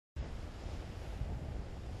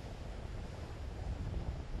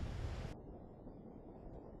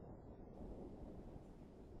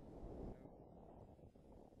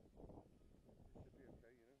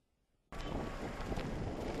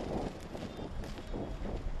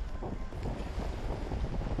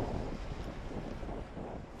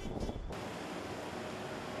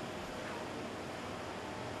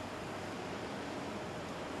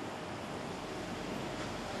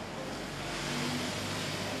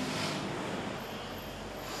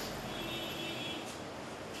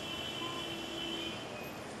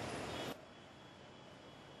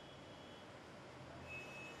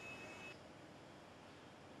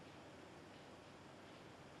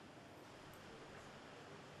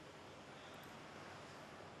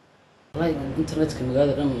والله الإنترنت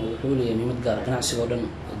كمجال دم وحولي يعني متجار قناع سيقولن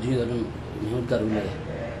جيدا دم متجار ولا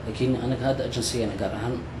لكن أنا كهذا أجنسية أنا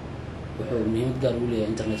جارهن وحول متجار ولا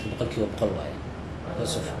إنترنت بقول كي وبقول واي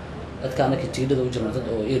بس أتكلم كتير ده وجرنا تد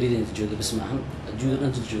أو يريدين تجوده بس معهم جود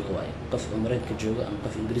أنت تجوده واي قف أمريكا كجوده أم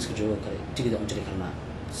قف إنجليز كجوده كله تيجي ده أنجلي كلنا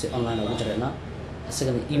سي أونلاين أو وجرنا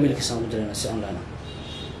أسكن إيميل كيسان وجرنا سي أونلاين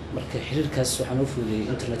مركز حرير كاس وحنوف لي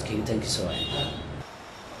إنترنت كي تانك سواي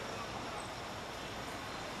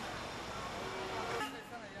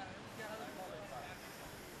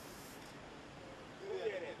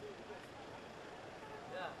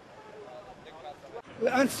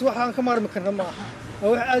أنت سواء كمار مكان ما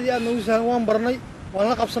هو عادي أنا وزها وان برني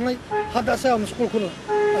وأنا قبصني هذا أساء مشغول كله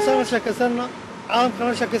أساء شكل سنة عالم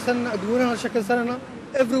كنا شكل سنة دولنا شكل سنة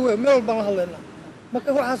everywhere ميل بنا هلنا ما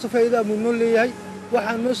كان واحد سفيدة من اللي هي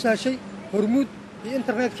واحد نصها شيء هرمود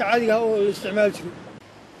الإنترنت كعادي أو الاستعمال شيء.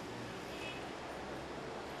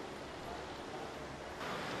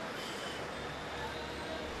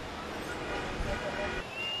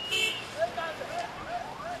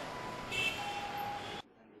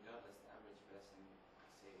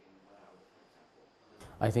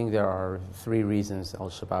 I think there are three reasons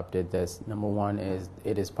Al-Shabaab did this. Number one is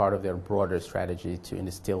it is part of their broader strategy to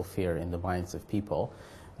instill fear in the minds of people.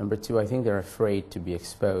 Number two, I think they're afraid to be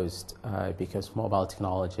exposed because mobile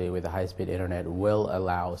technology with the high-speed internet will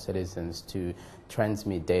allow citizens to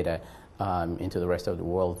transmit data into the rest of the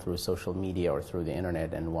world through social media or through the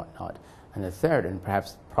internet and whatnot. And the third, and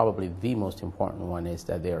perhaps probably the most important one, is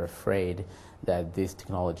that they're afraid that this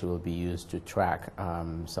technology will be used to track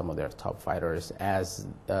some of their top fighters as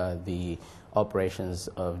the operations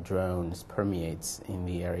of drones permeates in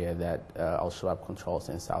the area that Al-Shabaab controls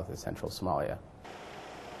in south and central Somalia.